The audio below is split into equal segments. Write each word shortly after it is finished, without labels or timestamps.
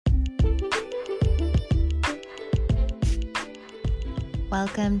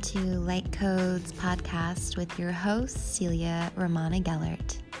Welcome to Light Codes podcast with your host, Celia Romana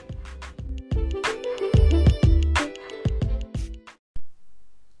Gellert.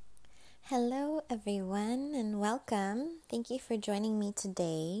 Hello, everyone, and welcome. Thank you for joining me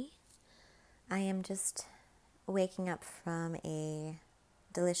today. I am just waking up from a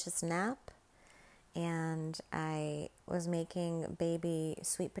delicious nap, and I was making baby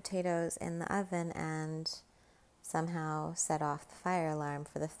sweet potatoes in the oven and somehow set off the fire alarm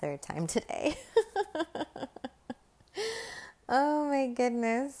for the third time today. Oh my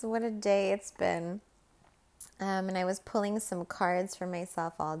goodness, what a day it's been. And I was pulling some cards for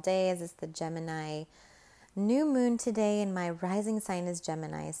myself all day as it's the Gemini new moon today, and my rising sign is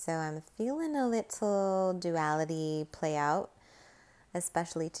Gemini, so I'm feeling a little duality play out,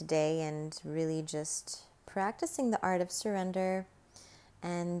 especially today, and really just practicing the art of surrender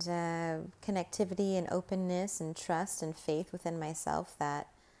and connectivity and openness and trust and faith within myself that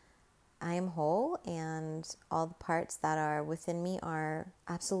I am whole and all the parts that are within me are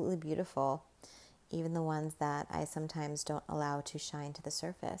absolutely beautiful, even the ones that I sometimes don't allow to shine to the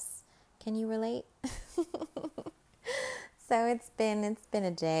surface. Can you relate? So it's been a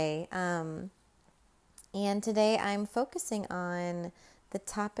day, and today I'm focusing on the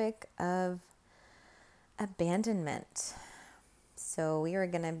topic of abandonment. So we are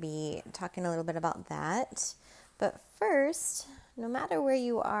going to be talking a little bit about that. But first, no matter where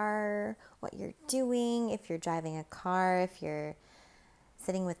you are, what you're doing, if you're driving a car, if you're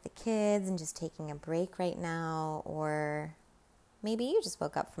sitting with the kids and just taking a break right now, or maybe you just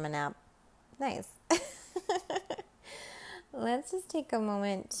woke up from a nap. Nice. Let's just take a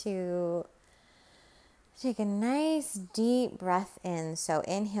moment to take a nice deep breath in. So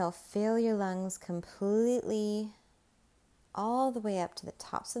inhale, fill your lungs completely all the way up to the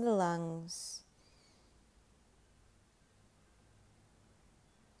tops of the lungs.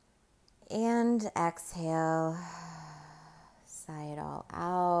 And exhale, sigh it all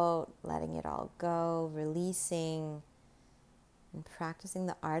out, letting it all go, releasing, and practicing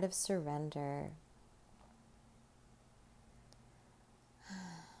the art of surrender.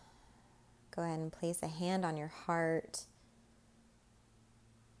 Go ahead and place a hand on your heart.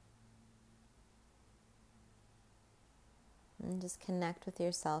 And just connect with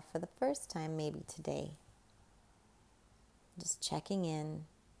yourself for the first time maybe today. Just checking in.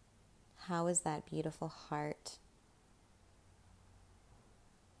 How is that beautiful heart?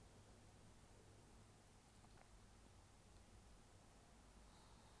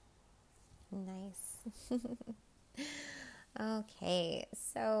 Nice. Okay,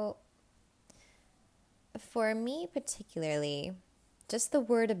 so for me particularly, just the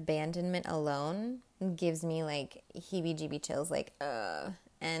word abandonment alone gives me like heebie-jeebie chills,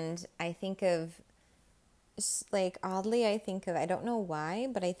 and I think of, like, oddly, I don't know why,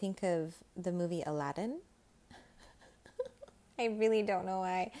 but I think of the movie Aladdin. I really don't know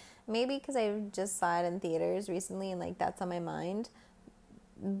why. Maybe because I just saw it in theaters recently and like that's on my mind.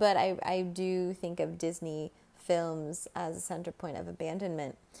 But I do think of Disney films as a center point of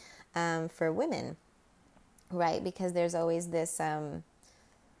abandonment for women, right? Because there's always this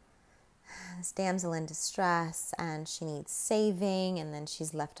damsel in distress, and she needs saving, and then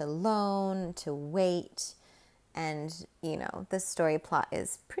she's left alone to wait. And, you know, the story plot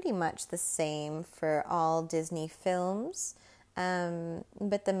is pretty much the same for all Disney films.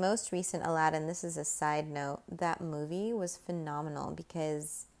 But the most recent Aladdin, this is a side note, that movie was phenomenal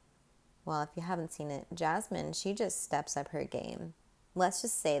because, well, if you haven't seen it, Jasmine, she just steps up her game. Let's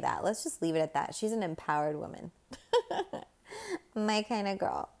just say that. Let's just leave it at that. She's an empowered woman. My kind of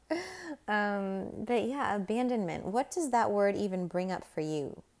girl. But yeah, abandonment. What does that word even bring up for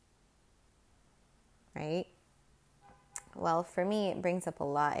you? Right? Well, for me, it brings up a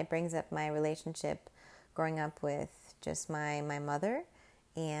lot. It brings up my relationship growing up with just my mother,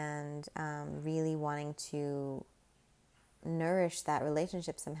 and really wanting to nourish that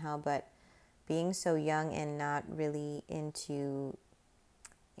relationship somehow, but being so young and not really into,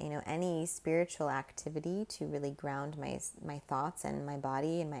 you know, any spiritual activity to really ground my thoughts and my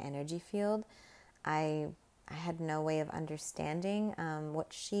body and my energy field. I had no way of understanding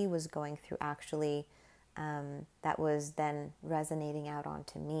what she was going through actually, that was then resonating out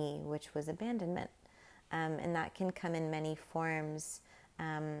onto me, which was abandonment. And that can come in many forms.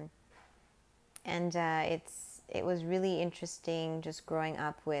 It was really interesting just growing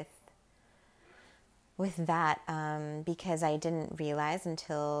up with that, because I didn't realize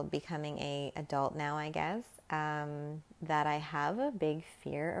until becoming an adult now, I guess, that I have a big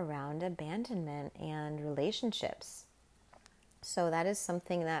fear around abandonment and relationships. So that is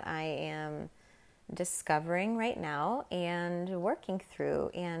something that I am discovering right now and working through,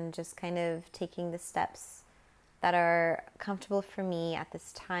 and just kind of taking the steps that are comfortable for me at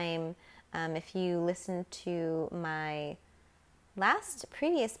this time. If you listen to my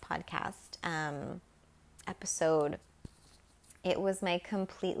previous podcast episode, it was my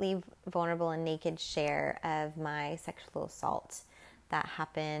completely vulnerable and naked share of my sexual assault that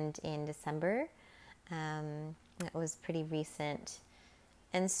happened in December. It was pretty recent.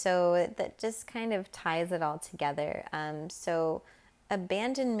 And so that just kind of ties it all together. So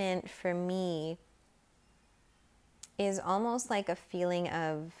abandonment for me is almost like a feeling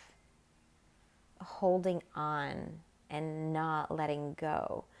of holding on and not letting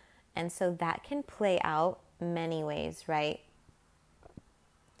go. And so that can play out many ways, right?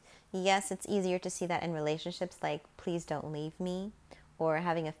 Yes, it's easier to see that in relationships, like, please don't leave me, or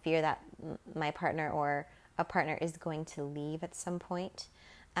having a fear that my partner or a partner is going to leave at some point.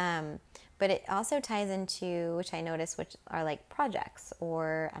 But it also ties into, which I notice, which are like projects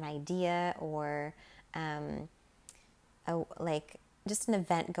or an idea or like just an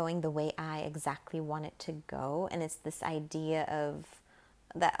event going the way I exactly want it to go. And it's this idea of,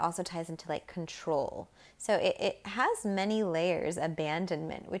 that also ties into like control. So it has many layers,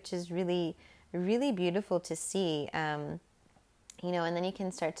 abandonment, which is really, really beautiful to see. And then you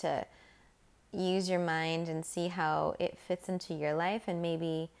can start to use your mind and see how it fits into your life, and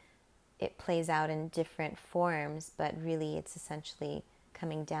maybe it plays out in different forms, but really it's essentially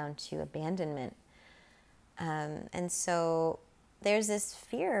coming down to abandonment. And so there's this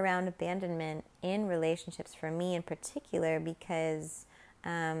fear around abandonment in relationships for me in particular, because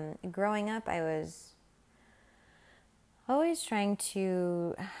growing up I was always trying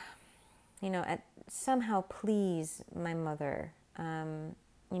to, somehow please my mother.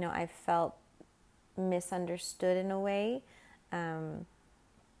 I felt misunderstood in a way. I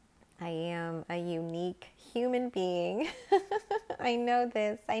am a unique human being. I know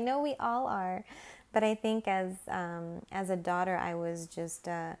this. I know we all are. But I think as a daughter, I was just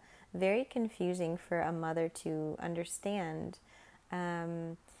very confusing for a mother to understand.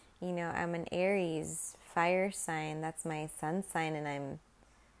 I'm an Aries fire sign. That's my sun sign, and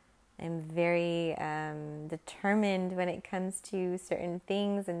I'm very determined when it comes to certain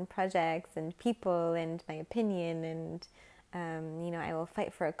things and projects and people and my opinion, and I will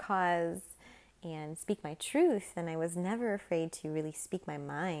fight for a cause and speak my truth, and I was never afraid to really speak my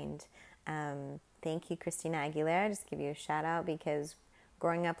mind. Thank you, Christina Aguilera. Just give you a shout out, because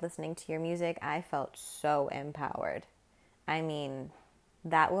growing up listening to your music, I felt so empowered. I mean,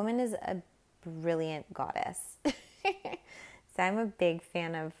 that woman is a brilliant goddess. So I'm a big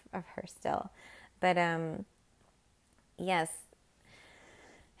fan of her still. But yes,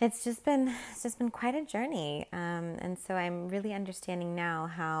 it's just been quite a journey. And so I'm really understanding now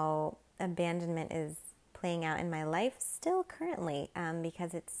how abandonment is playing out in my life still currently,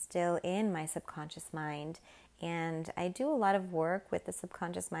 because it's still in my subconscious mind. And I do a lot of work with the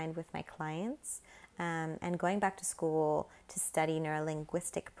subconscious mind with my clients. And going back to school to study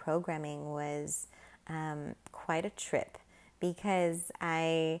neurolinguistic programming was quite a trip, because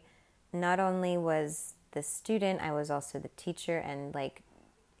I not only was the student, I was also the teacher, and like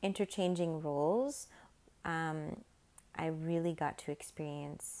interchanging roles. I really got to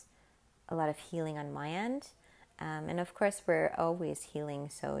experience a lot of healing on my end. And of course, we're always healing,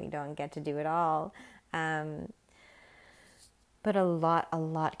 so you don't get to do it all. But a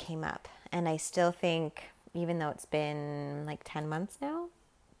lot came up. And I still think, even though it's been like 10 months now,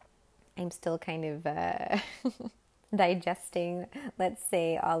 I'm still kind of digesting, let's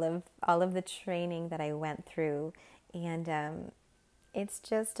say, all of the training that I went through. And it's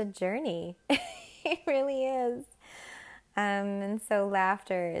just a journey. It really is. And so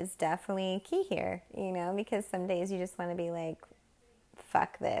laughter is definitely key here, because some days you just want to be like,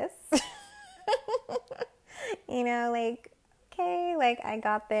 fuck this. Like, okay, like, I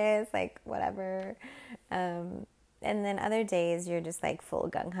got this, like, whatever. And then other days you're just like full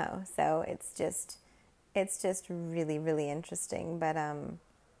gung-ho. So it's just really, really interesting. But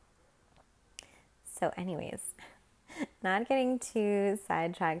so anyways, not getting too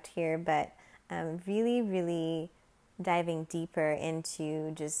sidetracked here, but really, really diving deeper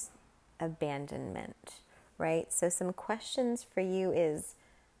into just abandonment, right? So some questions for you is,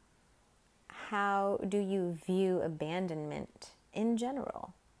 how do you view abandonment in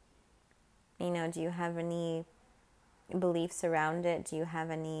general? Do you have any beliefs around it? Do you have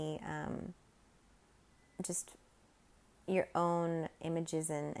any just your own images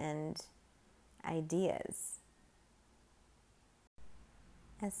and ideas?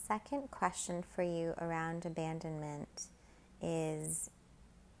 A second question for you around abandonment is,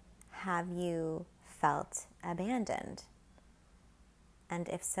 have you felt abandoned? And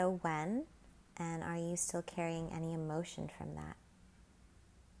if so, when? And are you still carrying any emotion from that?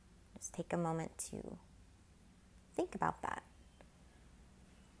 Just take a moment to think about that.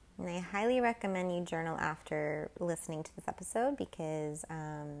 And I highly recommend you journal after listening to this episode, because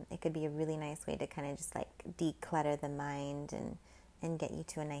it could be a really nice way to kind of just like declutter the mind and get you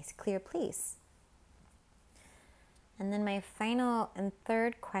to a nice clear place. And then my final and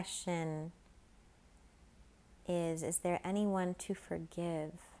third question is there anyone to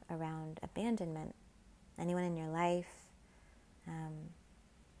forgive around abandonment? Anyone in your life?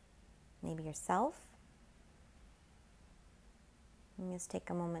 Maybe yourself? And just take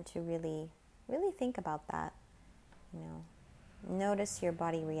a moment to really, really think about that. Notice your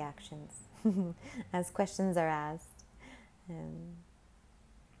body reactions as questions are asked.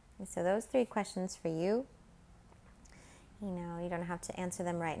 So those 3 questions for you. You don't have to answer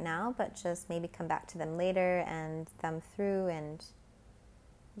them right now, but just maybe come back to them later and thumb through and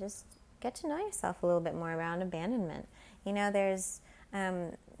just get to know yourself a little bit more around abandonment. There's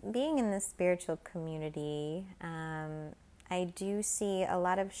being in the spiritual community, I do see a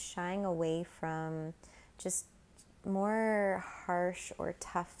lot of shying away from just more harsh or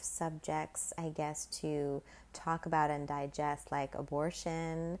tough subjects, I guess, to talk about and digest, like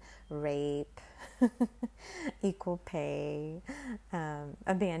abortion, rape, equal pay,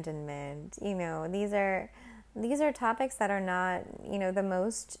 abandonment. These are topics that are not, the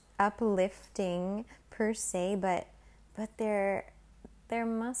most uplifting per se, but there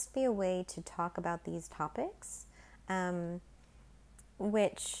must be a way to talk about these topics,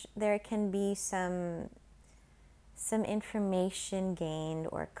 which there can be some information gained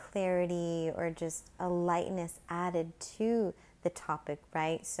or clarity or just a lightness added to the topic,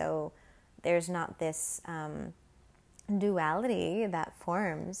 right? So there's not this duality that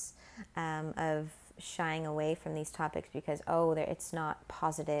forms of shying away from these topics because, it's not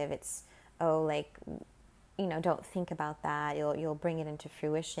positive. It's, don't think about that. You'll bring it into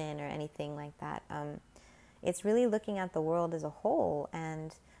fruition or anything like that. It's really looking at the world as a whole,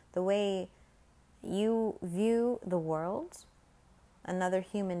 and the way you view the world, another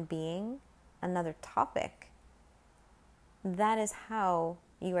human being, another topic, that is how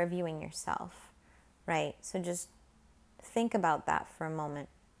you are viewing yourself, right? So just think about that for a moment.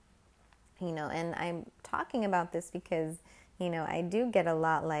 And I'm talking about this because, I do get a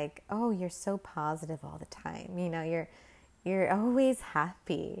lot like, oh, you're so positive all the time. You're always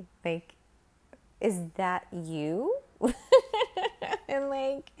happy. Like, is that you? And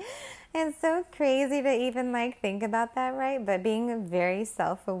it's so crazy to even think about that, right? But being very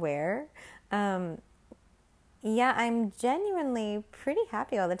self-aware, I'm genuinely pretty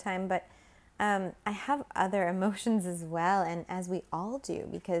happy all the time, but I have other emotions as well, and as we all do,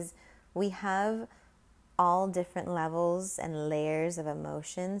 because we have all different levels and layers of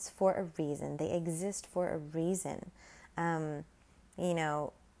emotions for a reason. They exist for a reason.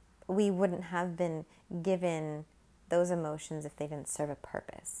 We wouldn't have been given those emotions if they didn't serve a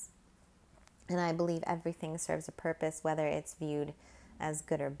purpose. And I believe everything serves a purpose, whether it's viewed as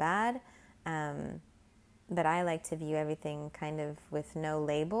good or bad. But I like to view everything kind of with no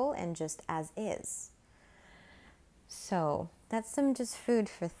label and just as is. So that's some just food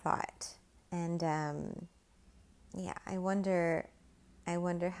for thought. And I wonder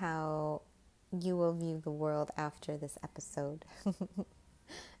how you will view the world after this episode.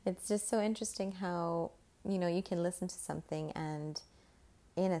 It's just so interesting how, you can listen to something and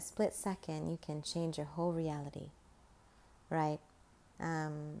in a split second you can change your whole reality, right?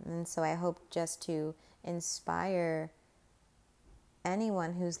 And so I hope just to inspire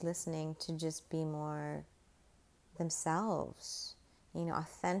anyone who's listening to just be more themselves,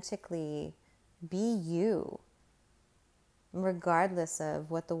 authentically be you, regardless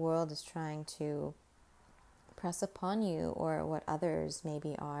of what the world is trying to press upon you or what others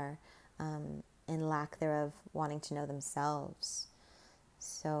maybe are, in lack thereof, wanting to know themselves.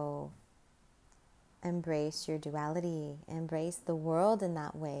 So embrace your duality, embrace the world in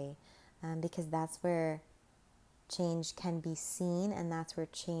that way, because that's where change can be seen and that's where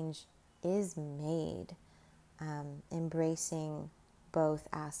change is made. Embracing both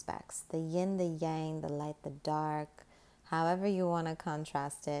aspects, the yin, the yang, the light, the dark, however you want to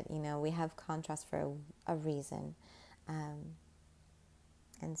contrast it. We have contrast for a reason.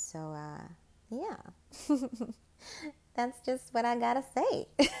 And so, that's just what I gotta say.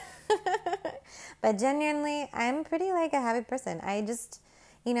 But genuinely, I'm pretty a happy person. I just,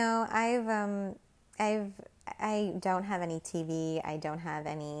 I don't have any TV. I don't have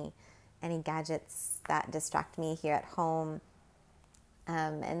any gadgets that distract me here at home.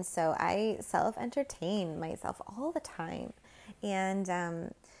 And so I self-entertain myself all the time. And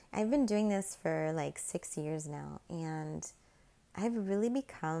I've been doing this for like 6 years now. And I've really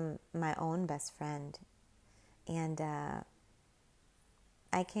become my own best friend. And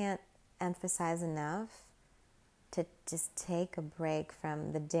I can't emphasize enough to just take a break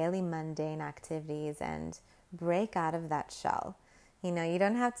from the daily mundane activities and break out of that shell. You know, you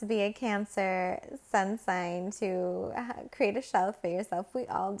don't have to be a Cancer sun sign to create a shell for yourself. We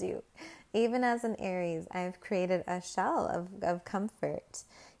all do. Even as an Aries, I've created a shell of comfort.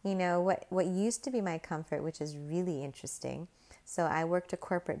 You know, what used to be my comfort, which is really interesting. So I worked a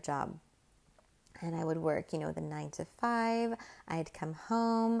corporate job. And I would work, you know, the 9 to 5. I'd come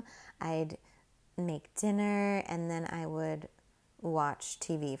home. I'd make dinner. And then I would watch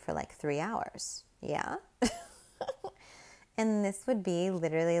TV for like 3 hours. Yeah. And this would be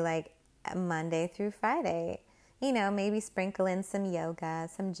literally like Monday through Friday. You know, maybe sprinkle in some yoga,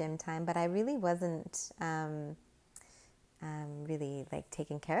 some gym time. But I really wasn't really like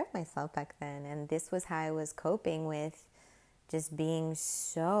taking care of myself back then. And this was how I was coping with just being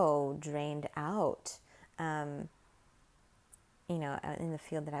so drained out, you know, in the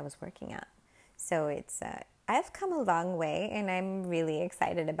field that I was working at. So I've come a long way, and I'm really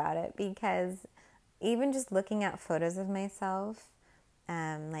excited about it, because even just looking at photos of myself,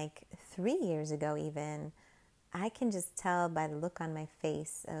 like 3 years ago even, I can just tell by the look on my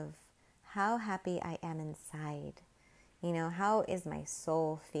face of how happy I am inside. You know, how is my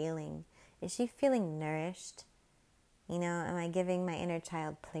soul feeling? Is she feeling nourished? You know, am I giving my inner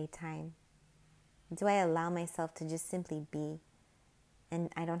child playtime? Do I allow myself to just simply be? And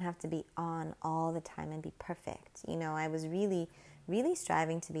I don't have to be on all the time and be perfect. You know, I was really, really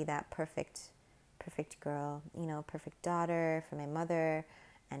striving to be that perfect girl, you know, perfect daughter for my mother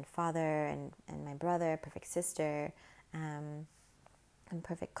and father and my brother, perfect sister, and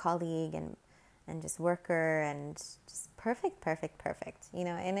perfect colleague and just worker, and just perfect, you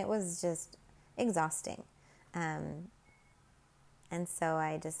know, and it was just exhausting. And so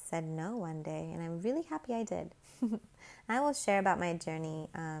I just said no one day, and I'm really happy I did. I will share about my journey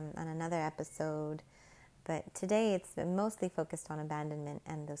on another episode, but today it's mostly focused on abandonment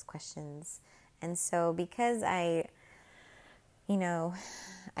and those questions. And so because I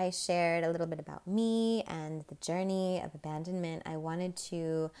shared a little bit about me and the journey of abandonment, I wanted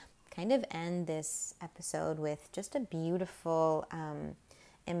to kind of end this episode with just a beautiful,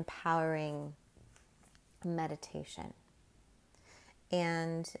 empowering meditation.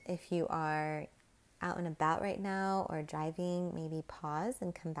 And if you are out and about right now or driving, maybe pause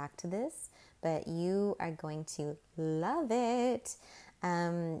and come back to this. But you are going to love it,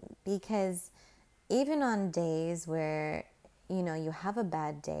 because even on days where, you know, you have a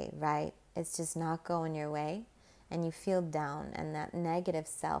bad day, right? It's just not going your way and you feel down and that negative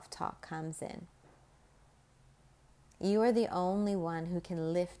self-talk comes in. You are the only one who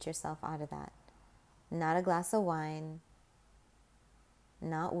can lift yourself out of that. Not a glass of wine,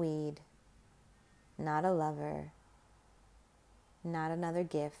 not weed, not a lover, not another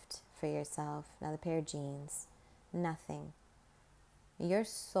gift for yourself, another pair of jeans, nothing. Your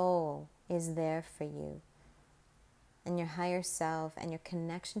soul is there for you, and your higher self and your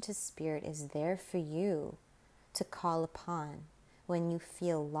connection to spirit is there for you to call upon when you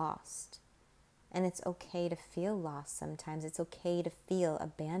feel lost. And it's okay to feel lost sometimes. It's okay to feel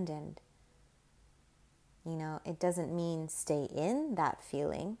abandoned. You know, it doesn't mean stay in that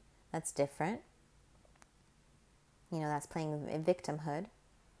feeling. That's different. You know, that's playing victimhood.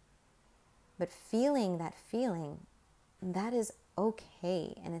 But feeling that feeling, that is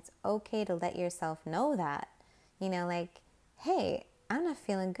okay. And it's okay to let yourself know that. You know, like, hey, I'm not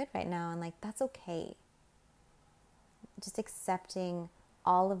feeling good right now. And like, that's okay. Just accepting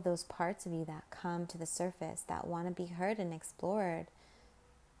all of those parts of you that come to the surface, that want to be heard and explored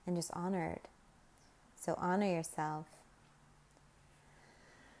and just honored. So honor yourself.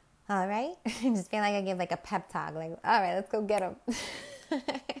 All right? I just feel like I give like a pep talk. Like, all right, let's go get them.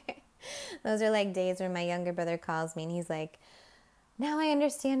 Those are like days where my younger brother calls me and he's like, now I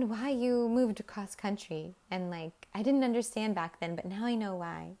understand why you moved across country. And like, I didn't understand back then, but now I know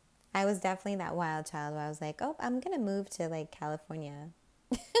why. I was definitely that wild child where I was like, oh, I'm going to move to like California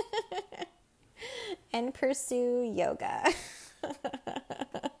and pursue yoga.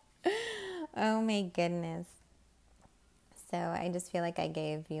 Oh my goodness. So I just feel like I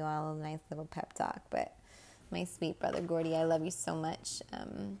gave you all a nice little pep talk, but my sweet brother Gordy, I love you so much.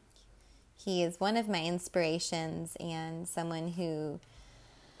 He is one of my inspirations and someone who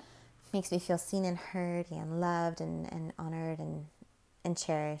makes me feel seen and heard and loved and honored and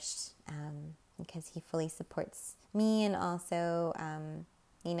cherished. because he fully supports me. And also,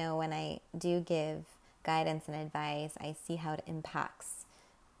 when I do give guidance and advice, I see how it impacts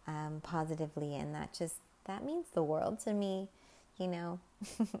positively, and that means the world to me.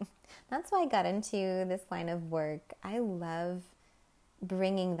 That's why I got into this line of work. I love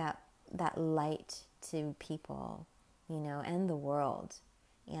bringing that light to people, and the world,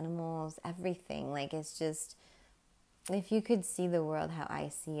 animals, everything. Like, it's just, if you could see the world how I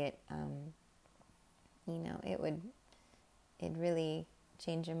see it, it'd really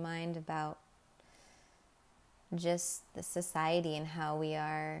change your mind about just the society and how we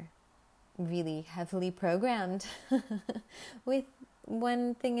are really heavily programmed with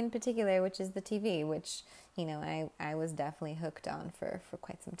one thing in particular, which is the TV, which, I was definitely hooked on for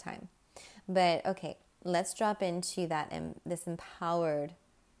quite some time. But okay, let's drop into this empowered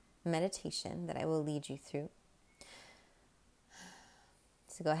meditation that I will lead you through.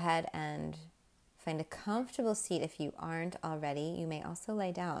 So go ahead and find a comfortable seat if you aren't already. You may also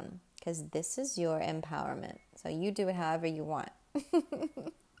lie down, because this is your empowerment. So you do it however you want.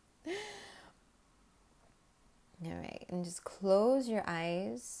 All right, and just close your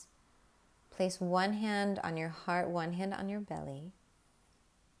eyes. Place one hand on your heart, one hand on your belly,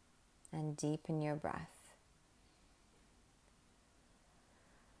 and deepen your breath.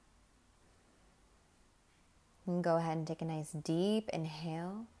 And go ahead and take a nice deep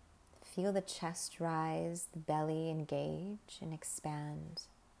inhale. Feel the chest rise, the belly engage and expand.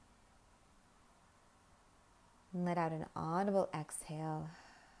 And let out an audible exhale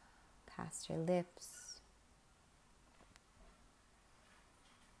past your lips.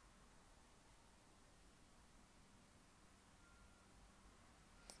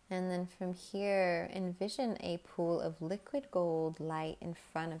 And then from here, envision a pool of liquid gold light in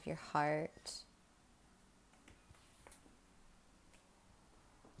front of your heart.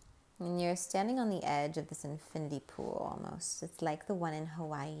 And you're standing on the edge of this infinity pool almost. It's like the one in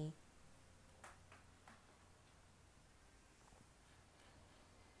Hawaii.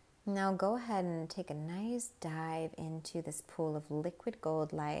 Now go ahead and take a nice dive into this pool of liquid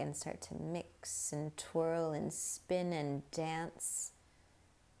gold light and start to mix and twirl and spin and dance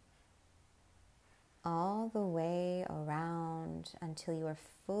all the way around until you are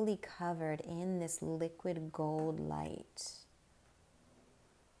fully covered in this liquid gold light.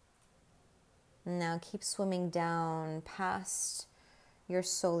 Now keep swimming down past your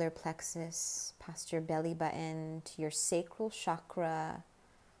solar plexus, past your belly button, to your sacral chakra.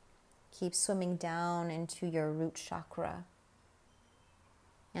 Keep swimming down into your root chakra.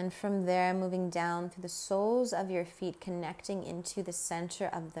 And from there, moving down through the soles of your feet, connecting into the center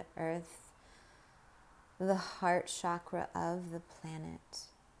of the earth, the heart chakra of the planet.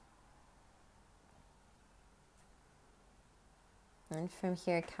 And from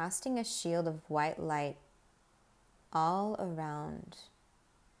here, casting a shield of white light all around.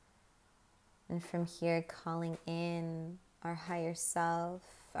 And from here, calling in our higher self,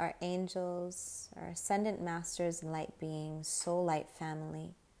 our angels, our ascendant masters and light beings, soul light family,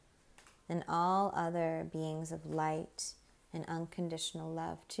 and all other beings of light and unconditional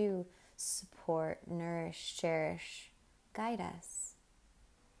love to support, nourish, cherish, guide us,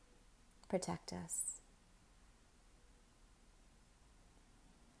 protect us.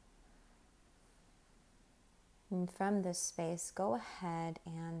 And from this space, go ahead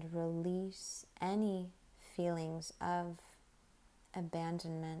and release any feelings of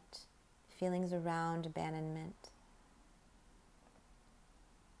abandonment, feelings around abandonment.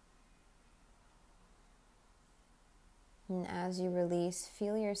 And as you release,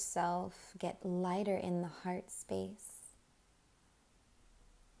 feel yourself get lighter in the heart space.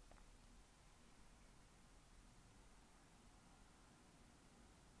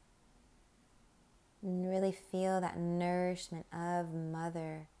 And really feel that nourishment of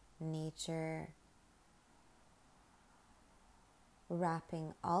Mother Nature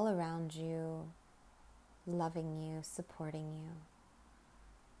wrapping all around you, loving you, supporting you.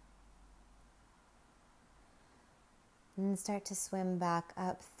 And start to swim back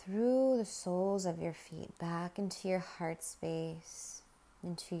up through the soles of your feet, back into your heart space,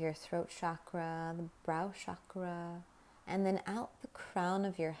 into your throat chakra, the brow chakra, and then out the crown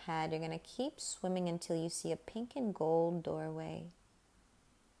of your head. You're going to keep swimming until you see a pink and gold doorway.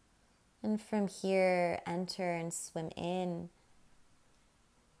 And from here, enter and swim in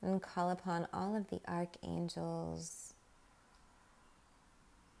and call upon all of the archangels,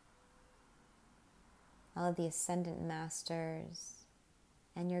 all of the ascendant masters,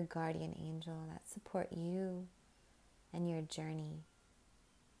 and your guardian angel that support you and your journey.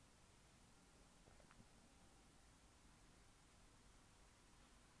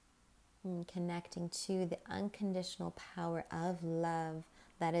 and connecting to the unconditional power of love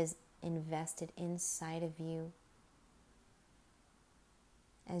that is invested inside of you,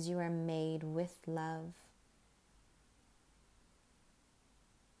 as you are made with love.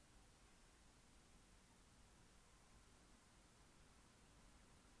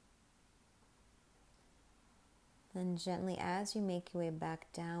 Then gently, as you make your way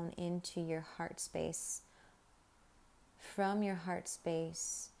back down into your heart space, from your heart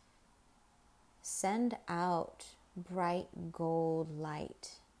space, send out bright gold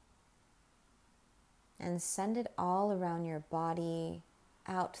light and send it all around your body,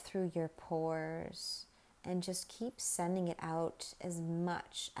 out through your pores, and just keep sending it out as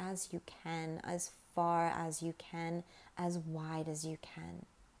much as you can, as far as you can, as wide as you can.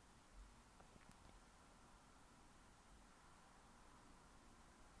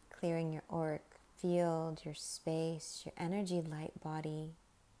 Clearing your auric field, your space, your energy light body.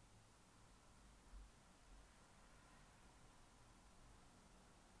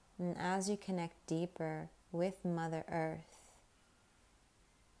 And as you connect deeper with Mother Earth,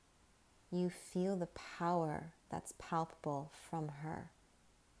 you feel the power that's palpable from her.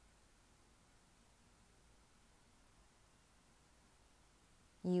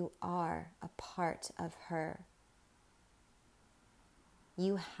 You are a part of her.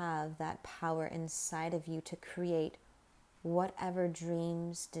 You have that power inside of you to create whatever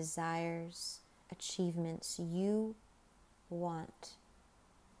dreams, desires, achievements you want.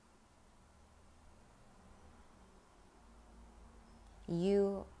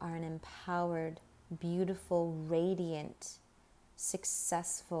 You are an empowered, beautiful, radiant,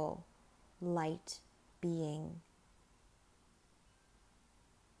 successful, light being.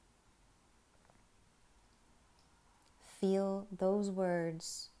 Feel those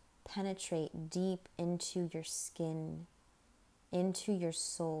words penetrate deep into your skin, into your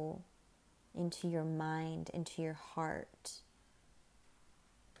soul, into your mind, into your heart.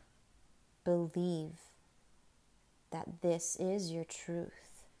 Believe that this is your truth.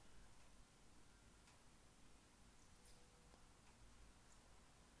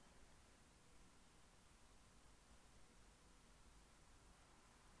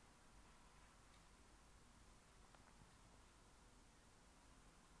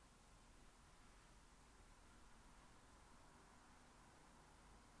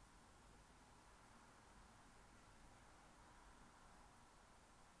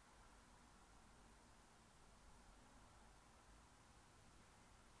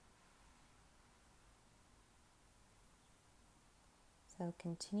 So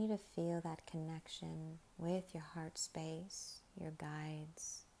continue to feel that connection with your heart space, your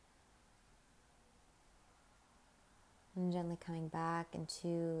guides. And gently coming back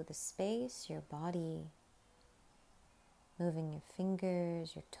into the space, your body, moving your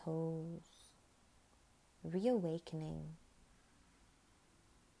fingers, your toes, reawakening,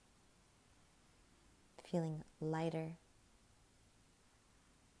 feeling lighter,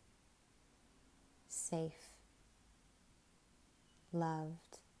 safe,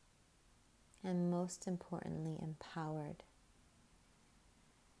 loved, and most importantly, empowered.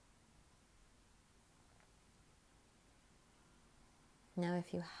 Now,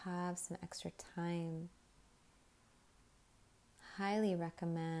 if you have some extra time, highly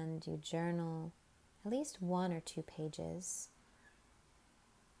recommend you journal at least 1 or 2 pages.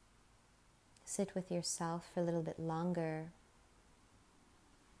 Sit with yourself for a little bit longer.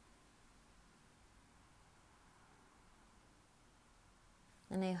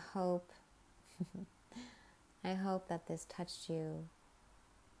 And I hope that this touched you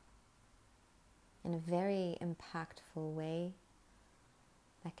in a very impactful way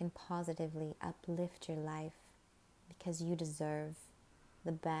that can positively uplift your life, because you deserve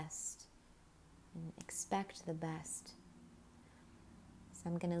the best and expect the best. So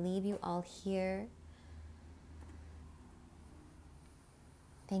I'm going to leave you all here.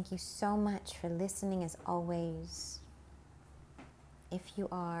 Thank you so much for listening as always. If you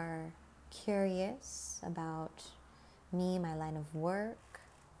are curious about me, my line of work,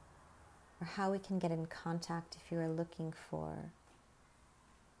 or how we can get in contact if you are looking for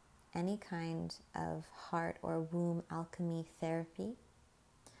any kind of heart or womb alchemy therapy,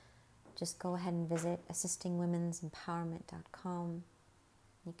 just go ahead and visit assistingwomen'sempowerment.com.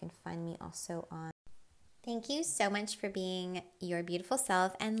 You can find me also on. Thank you so much for being your beautiful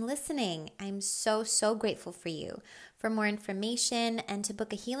self and listening. I'm so grateful for you. For more information and to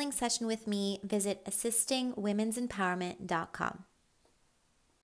book a healing session with me, visit assistingwomen'sempowerment.com.